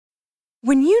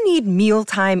When you need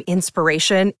mealtime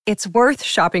inspiration, it's worth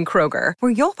shopping Kroger,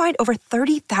 where you'll find over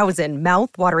 30,000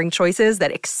 mouth-watering choices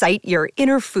that excite your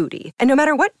inner foodie. And no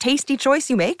matter what tasty choice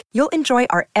you make, you'll enjoy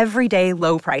our everyday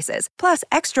low prices, plus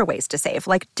extra ways to save,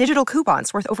 like digital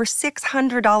coupons worth over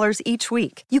 $600 each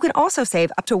week. You can also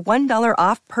save up to $1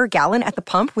 off per gallon at the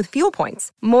pump with fuel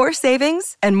points. More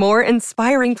savings and more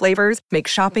inspiring flavors make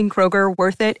shopping Kroger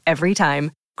worth it every time.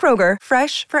 Kroger,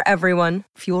 fresh for everyone.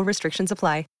 Fuel restrictions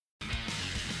apply.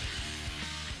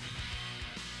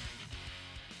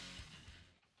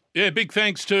 Yeah, big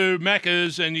thanks to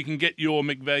Macca's, and you can get your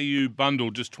McValue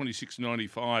bundle just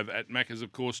 $26.95 at Macca's,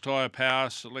 of course. Tyre Power,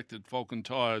 selected Falcon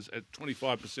tyres at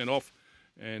 25% off,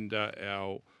 and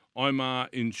our IMAR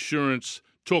Insurance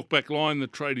talkback line, the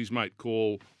tradies, mate,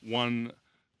 call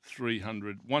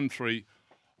 1-300-13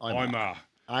 IMAR.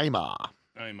 IMAR.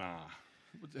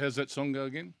 How's that song go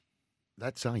again?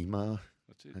 That's IMAR.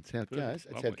 That's it. That's how it goes. That's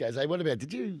Lovely. how it goes. Hey, what about,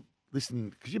 did you listen,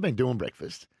 because you've been doing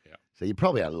breakfast. Yeah. So you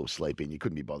probably had a little sleep in. You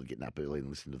couldn't be bothered getting up early and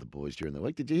listening to the boys during the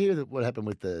week. Did you hear what happened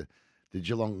with the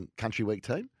Geelong Country Week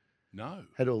team? No.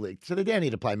 So they're down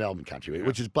here to play Melbourne Country Week,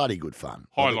 which is bloody good fun.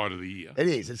 Highlight of the year. It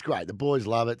is. It's great. The boys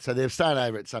love it. So they've stayed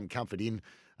over at some Comfort Inn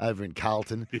over in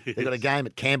Carlton. They've got a game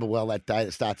at Camberwell that day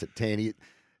that starts at 10.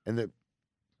 And the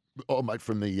old mate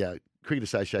from the Cricket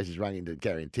Association's rung into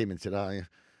Gary and Tim and said,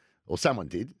 or someone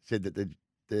said that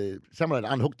someone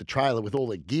had unhooked the trailer with all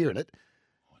their gear in it.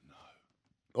 Oh, no.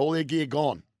 All their gear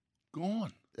gone.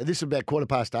 Gone. And this was about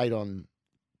 8:15 on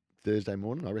Thursday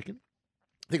morning, I reckon.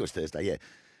 I think it was Thursday, yeah.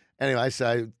 Anyway,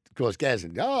 so, of course, Gaz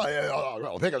and,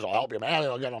 Pickers, I'll help you, man.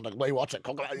 I'll get on the Lee Watts.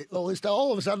 All this stuff.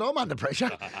 All of a sudden, I'm under pressure.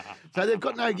 So they've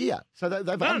got no gear. So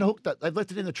they've unhooked it. They've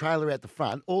left it in the trailer out the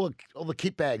front. All the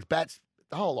kit bags, bats,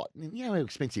 the whole lot. You know how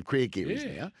expensive cricket gear is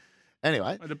now.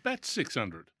 Anyway. The bat's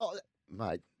 600. Oh,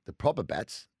 mate, the proper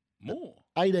bats. More.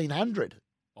 1,800.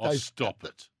 Oh, stop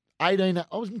it. 18. I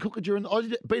was in Kookaburra.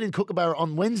 I been in Kookaburra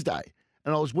on Wednesday,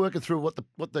 and I was working through what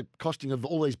the costing of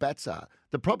all these bats are.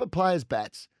 The proper players'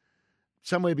 bats,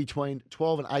 somewhere between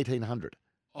 12 and 1,800.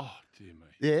 Oh, dear me.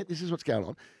 Yeah, this is what's going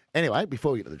on. Anyway,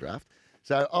 before we get to the draft,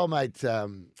 so mate,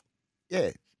 so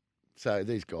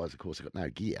these guys, of course, have got no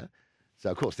gear.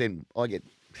 So of course, then I get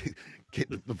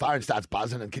the phone starts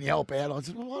buzzing, and can you help out? I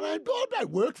said, well, I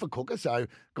don't work for Cooker, so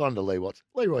got on to Lee Watts.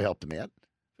 Leroy helped them out.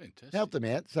 Fantastic. Helped them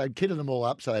out. So kitted them all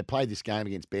up. So they played this game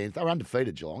against Bands. They were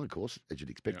undefeated, Geelong, of course, as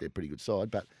you'd expect. They're a pretty good side.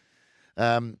 But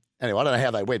anyway, I don't know how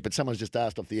they went, but someone's just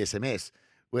asked off the SMS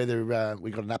whether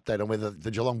we got an update on whether the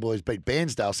Geelong boys beat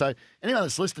Bairnsdale. So anyone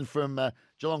that's listening from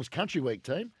Geelong's Country Week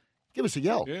team, give us a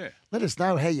yell. Yeah. Let us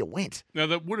know how you went. Now,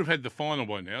 they would have had the final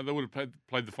by now. They would have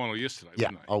played the final yesterday, Yeah,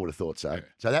 wouldn't they? I would have thought so. Yeah.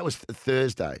 So that was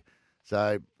Thursday.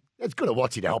 So it's good of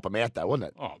Watsy to help them out, though, wasn't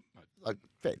it? Oh, mate. Like,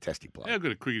 fantastic play. How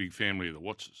good a cricketing family are the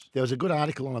Wattses? There was a good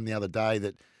article on them the other day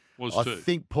that Was I too.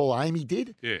 think Paul Amy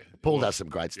did. Yeah. Paul was. does some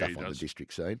great Yeah, stuff he on the does.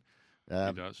 district scene. He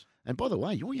does. And by the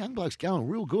way, your young bloke's going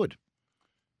real good.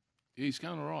 He's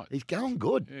going all right. He's going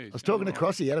good. Yeah, he's I was talking to going all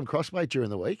right. Crossy, Adam Crossway, during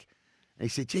the week, and he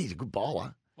said, gee, he's a good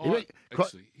bowler.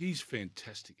 Actually, he's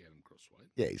fantastic, Adam Crossway.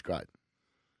 Yeah, he's great.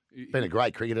 He- Been a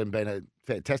great cricketer and been a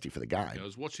fantastic for the game. I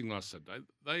was watching last Saturday.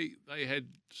 They had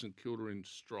St Kilda in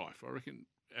strife. I reckon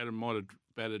Adam might have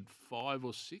batted 5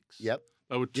 or 6. Yep.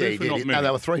 They were Yeah, 2 he for did. not No, many.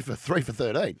 they were 3 for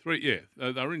 13. 3,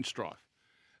 yeah. They were in strife.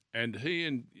 And he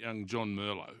and young John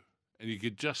Merlot, and you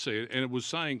could just see it, and it was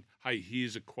saying, hey,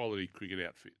 here's a quality cricket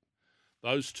outfit.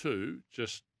 Those two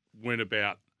just went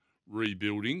about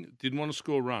rebuilding, didn't want to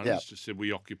score runs, Yep. just said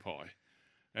we occupy.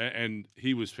 And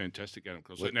he was fantastic, Adam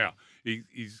Crossway. Now,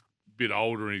 he's a bit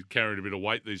older and he's carrying a bit of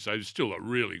weight these days. He's still a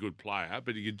really good player,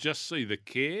 but you could just see the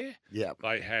care Yeah.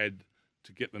 they had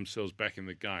to get themselves back in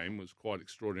the game was quite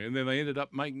extraordinary. And then they ended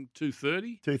up making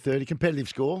 230. 230, competitive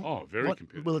score. Oh, very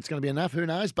competitive. Well, it's going to be enough. Who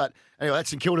knows? But anyway, that's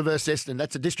St Kilda versus Essendon.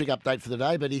 That's a district update for the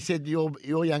day. But he said your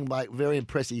young mate, very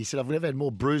impressive. He said, I've never had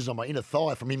more bruises on my inner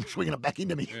thigh from him swinging it back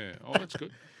into me. Yeah. Oh, that's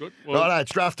good. Good. Well, Righto,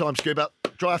 it's draft time, Scuba.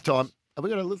 Draft time. Have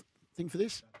we got a thing for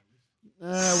this?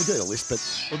 We'll do the list,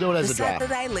 but we'll do it as The a draft.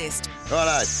 Saturday list.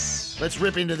 Righto, let's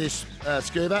rip into this,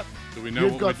 Scuba. do we know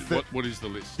You've got what is the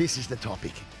list? This is the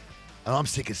topic. And I'm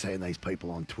sick of seeing these people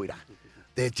on Twitter.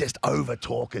 They're just over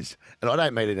talkers. And I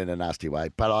don't mean it in a nasty way,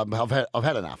 but I've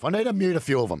had enough. I need to mute a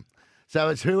few of them. So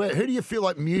it's who do you feel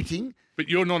like muting? But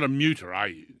you're not a muter, are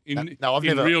you? No, I've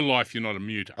in never- real life, you're not a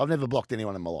muter. I've never blocked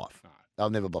anyone in my life. No.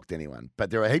 I've never blocked anyone.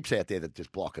 But there are heaps out there that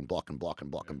just block and block and block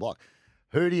and block and block.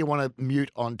 Who do you want to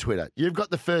mute on Twitter? You've got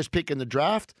the first pick in the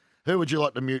draft. Who would you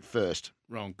like to mute first?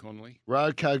 Rowan Connolly.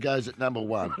 Roko goes at number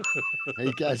 1.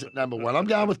 He goes at number 1. I'm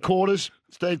going with Quarters.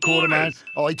 Steve Quartermain.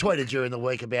 Oh, he tweeted during the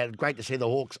week about it. Great to see the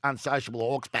Hawks, unsociable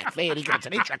Hawks back fair. He gets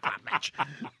an intra-club match.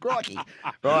 Crikey.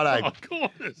 Righto. Oh,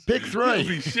 Quarters. Pick 3. He'll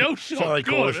be shell-shocked. Sorry,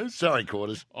 Quarters. Quarters. Sorry,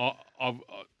 Quarters. I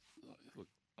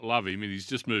love him, and he's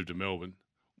just moved to Melbourne.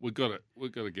 We've got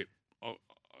to get.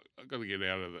 I've got to get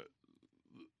out of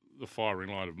the firing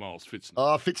line of Miles Fitzner.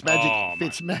 Oh, Fitzmagic. Oh,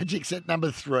 mate. Fitzmagic's at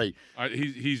number 3.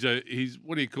 He's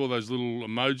what do you call those little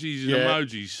emojis? He's an Yeah.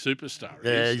 emoji superstar.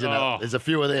 Yeah, there's a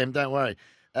few of them. Don't worry.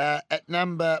 At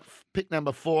pick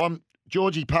number 4,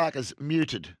 Georgie Parker's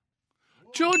muted.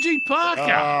 Georgie Parker.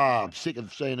 Oh, I'm sick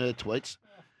of seeing her tweets.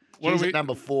 What She's are at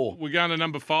number 4. We're going to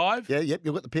number 5. Yeah, yep,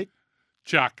 you've got the pick.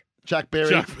 Chuck Berry.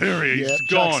 Chuck Berry. He's Yeah,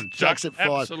 gone. Chuck's at 5.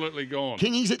 Absolutely gone.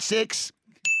 Kingy's at 6.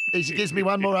 He gives me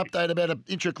one more update about an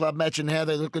intra-club match and how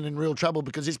they're looking in real trouble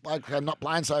because this bloke are not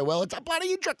playing so well. It's a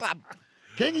bloody intra-club.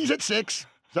 Kingy's at 6.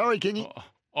 Sorry, Kingy.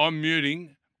 I'm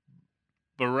muting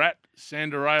Bharat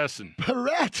Sandarayasan.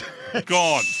 Bharat.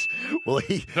 Gone. Well,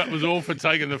 That was all for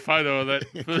taking the photo of that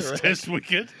first Correct. Test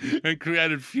wicket and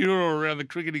created furor around the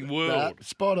cricketing world.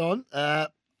 spot on.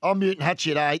 I'm muting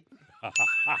Hutchie at 8.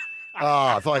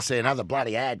 Oh, if I see another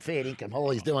bloody ad, fair income,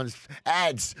 all he's doing is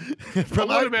ads.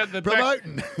 What about the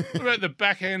promoting? What about the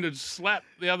backhanded slap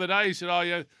the other day? He said, "Oh,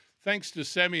 yeah, thanks to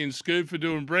Sammy and Scoob for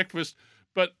doing breakfast."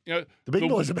 But The big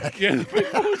boys are back. Yeah, the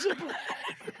big boys are back.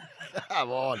 Come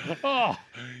on. Oh,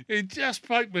 it just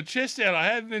poked my chest out. I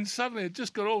had, and then suddenly it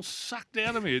just got all sucked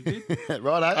out of me. It did.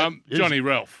 Right, Johnny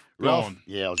Ralph. Ralph. Gone.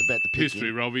 Yeah, I was about to pick History,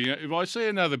 him. Robbie. If I see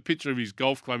another picture of his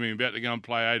golf club, he's about to go and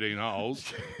play 18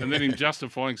 holes, and then him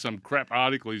justifying some crap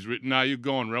article he's written, no, you're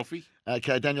gone, Ralphie.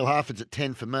 Okay, Daniel Harford's at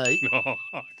 10 for me.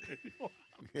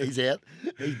 He's out.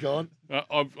 He's gone.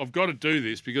 I've got to do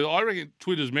this because I reckon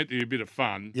Twitter's meant to be a bit of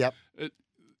fun. Yep.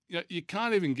 You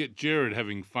can't even get Jared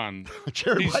having fun.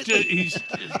 Jared Waitley.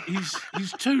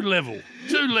 He's too level.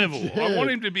 Too level. I want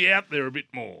him to be out there a bit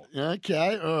more.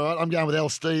 Okay, all right. I'm going with El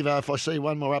Stevo. If I see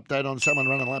one more update on someone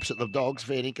running laps at the Dogs,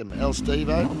 fair income. El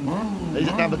Stevo. He's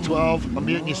at number 12. I'm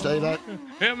muting you, Stevo.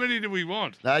 How many do we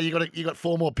want? No, you got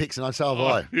 4 more picks, and so have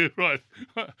I. Yeah, right.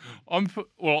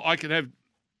 I could have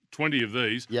 20 of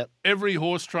these. Yep. Every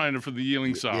horse trainer for the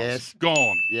yearling sales. Yes.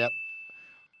 Gone. Yep.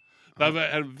 They've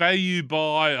had value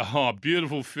buy,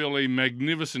 beautiful filly,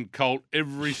 magnificent colt,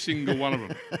 every single one of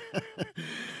them.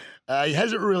 He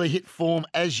hasn't really hit form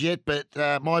as yet, but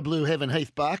My Blue Heaven,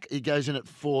 Heath Buck, he goes in at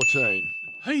 14.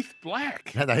 Heath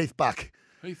Black. No, Heath Buck.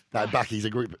 Heath No, Black. Bucky's a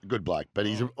good bloke, but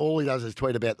he's all he does is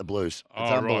tweet about the Blues. It's Oh,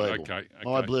 right, unbelievable. okay.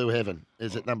 My Blue Heaven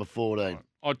is at number 14.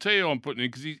 I'll tell you who I'm putting in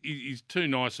because he's too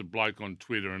nice a bloke on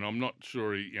Twitter, and I'm not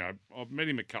sure I've met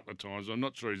him a couple of times. I'm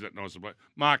not sure he's that nice a bloke.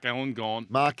 Mark Allen, gone.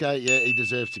 Marco, yeah, he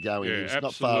deserves to go in. Yeah, He's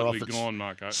not far off. absolutely gone,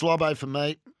 Marco. Slobbo for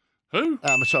me. Who?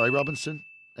 Sorry, Robinson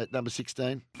at number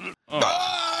 16.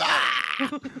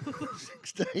 Oh.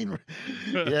 16.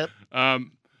 Yep.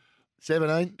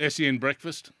 17. SEN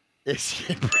Breakfast. Yes.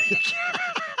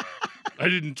 They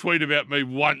didn't tweet about me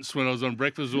once when I was on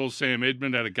breakfast. All Sam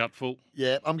Edmund had a gutful.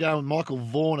 Yeah, I'm going with Michael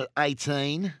Vaughan at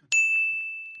 18.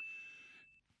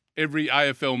 Every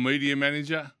AFL media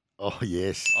manager. Oh,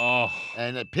 yes. Oh,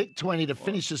 And at pick 20 to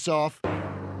finish us off,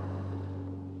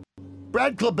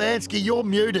 Brad Klebanski, you're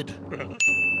muted.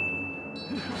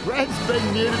 Brad's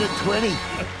been muted at 20.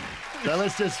 So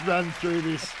let's just run through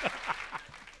this.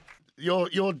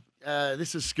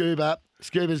 This is Scuba.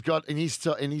 Scuba's got in his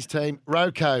team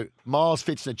Roko, Miles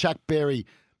Fitzner, Chuck Berry,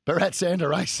 Bharat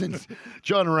Sandarayasan,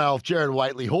 John Ralph, Jared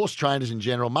Waitley, horse trainers in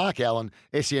general, Mark Allen,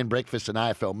 SEN Breakfast and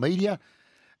AFL Media.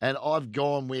 And I've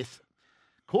gone with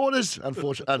Quarters,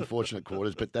 unfortunate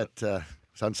Quarters, but that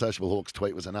unsociable Hawks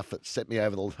tweet was enough that set me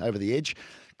over the edge.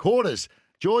 Quarters,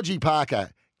 Georgie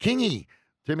Parker, Kingy,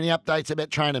 too many updates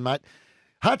about training, mate.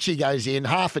 Hutchie goes in,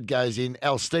 Harford goes in,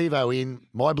 El Stevo in,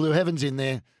 My Blue Heaven's in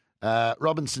there,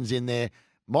 Robinson's in there,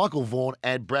 Michael Vaughan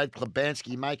and Brad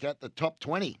Klebanski make up the top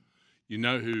 20. you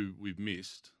know who we've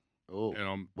missed? Oh,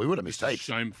 And we would have missed it's heaps.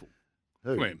 shameful.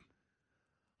 Who? Flem.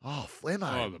 Oh, Flemmo.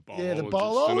 Oh, the Yeah, the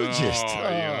biologist. biologist. Oh, Oh,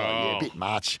 yeah. yeah, a bit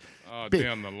much. Oh, Bit-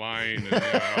 down the lane.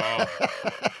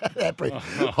 And,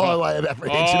 Highway of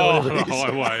apprehension or whatever it is.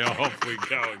 highway. Off we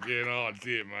go again. Oh,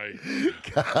 dear me.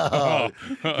 Oh,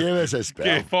 give us a spell.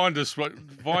 Yeah, find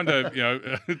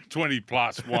a 20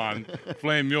 plus one.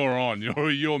 Flam, you're on.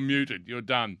 You're muted. You're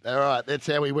done. All right, that's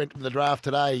how we went from the draft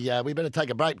today. We better take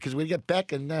a break because we get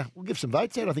back and we'll give some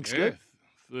votes out, I think, Yeah. Scoop.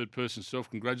 Third person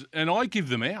self-congratulate. And I give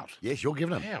them out. Yes, you're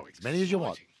giving them How as many as you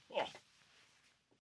want. exciting.